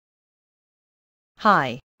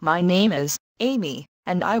Hi, my name is Amy,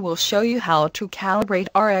 and I will show you how to calibrate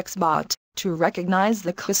RX Bot to recognize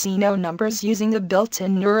the casino numbers using the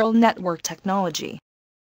built-in neural network technology.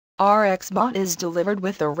 RX Bot is delivered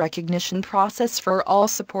with a recognition process for all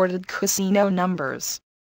supported casino numbers.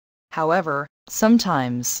 However,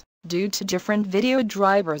 sometimes, due to different video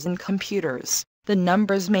drivers and computers, the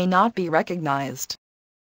numbers may not be recognized.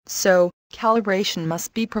 So, calibration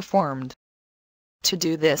must be performed. To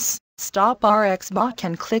do this, stop RX Bot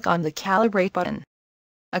and click on the Calibrate button.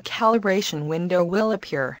 A calibration window will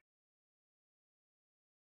appear.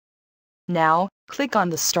 Now, click on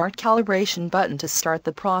the Start Calibration button to start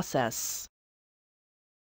the process.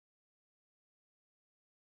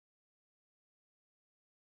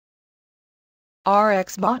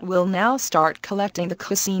 RX Bot will now start collecting the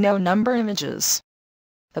casino number images.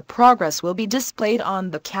 The progress will be displayed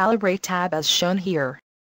on the Calibrate tab as shown here.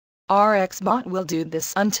 RX Bot will do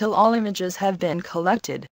this until all images have been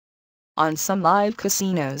collected. On some live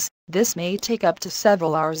casinos, this may take up to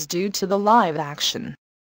several hours due to the live action.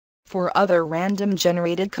 For other random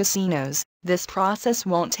generated casinos, this process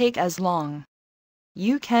won't take as long.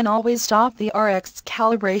 You can always stop the RX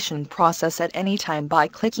calibration process at any time by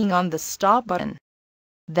clicking on the Stop button.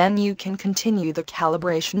 Then you can continue the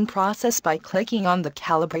calibration process by clicking on the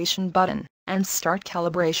Calibration button, and Start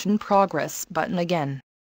Calibration Progress button again.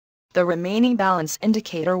 The remaining balance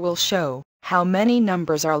indicator will show how many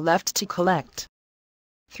numbers are left to collect.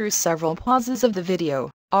 Through several pauses of the video,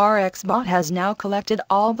 RX Bot has now collected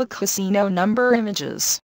all the casino number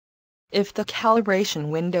images. If the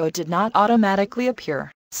calibration window did not automatically appear,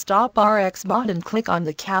 stop RX Bot and click on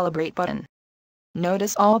the Calibrate button.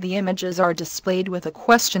 Notice all the images are displayed with a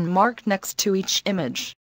question mark next to each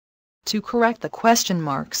image. To correct the question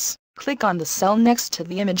marks, click on the cell next to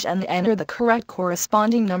the image and enter the correct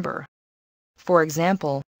corresponding number. For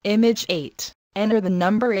example, image 8, enter the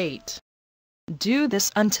number 8. Do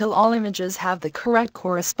this until all images have the correct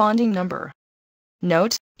corresponding number.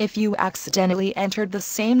 Note, if you accidentally entered the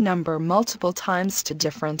same number multiple times to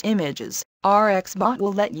different images, RX Bot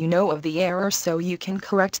will let you know of the error so you can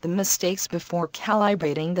correct the mistakes before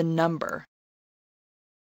calibrating the number.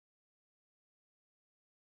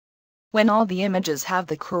 When all the images have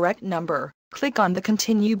the correct number, click on the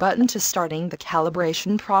Continue button to starting the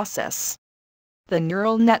calibration process. The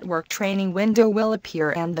neural network training window will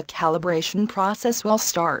appear and the calibration process will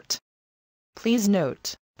start. Please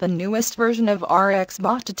note, the newest version of RX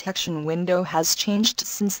Bot detection window has changed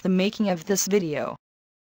since the making of this video.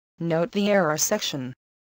 Note the error section.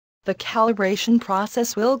 The calibration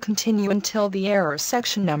process will continue until the error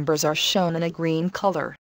section numbers are shown in a green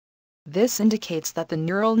color. This indicates that the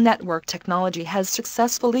neural network technology has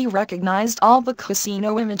successfully recognized all the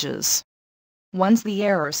casino images. Once the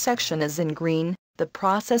error section is in green, the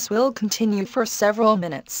process will continue for several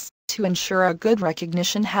minutes to ensure a good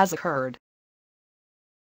recognition has occurred.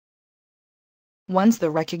 Once the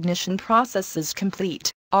recognition process is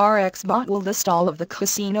complete, RX Bot will list all of the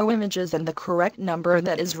casino images and the correct number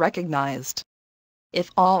that is recognized. If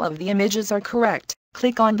all of the images are correct,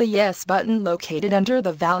 click on the Yes button located under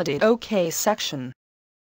the Validate OK section.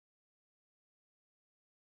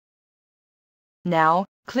 Now,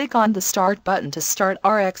 click on the Start button to start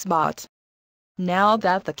RX Bot. Now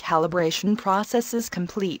that the calibration process is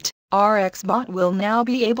complete, RX Bot will now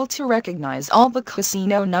be able to recognize all the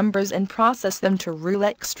casino numbers and process them to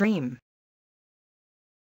Roulette Xtreme.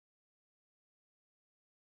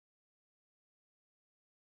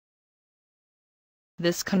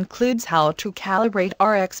 This concludes how to calibrate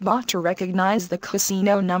RX Bot to recognize the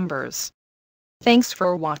casino numbers. Thanks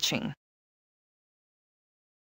for watching.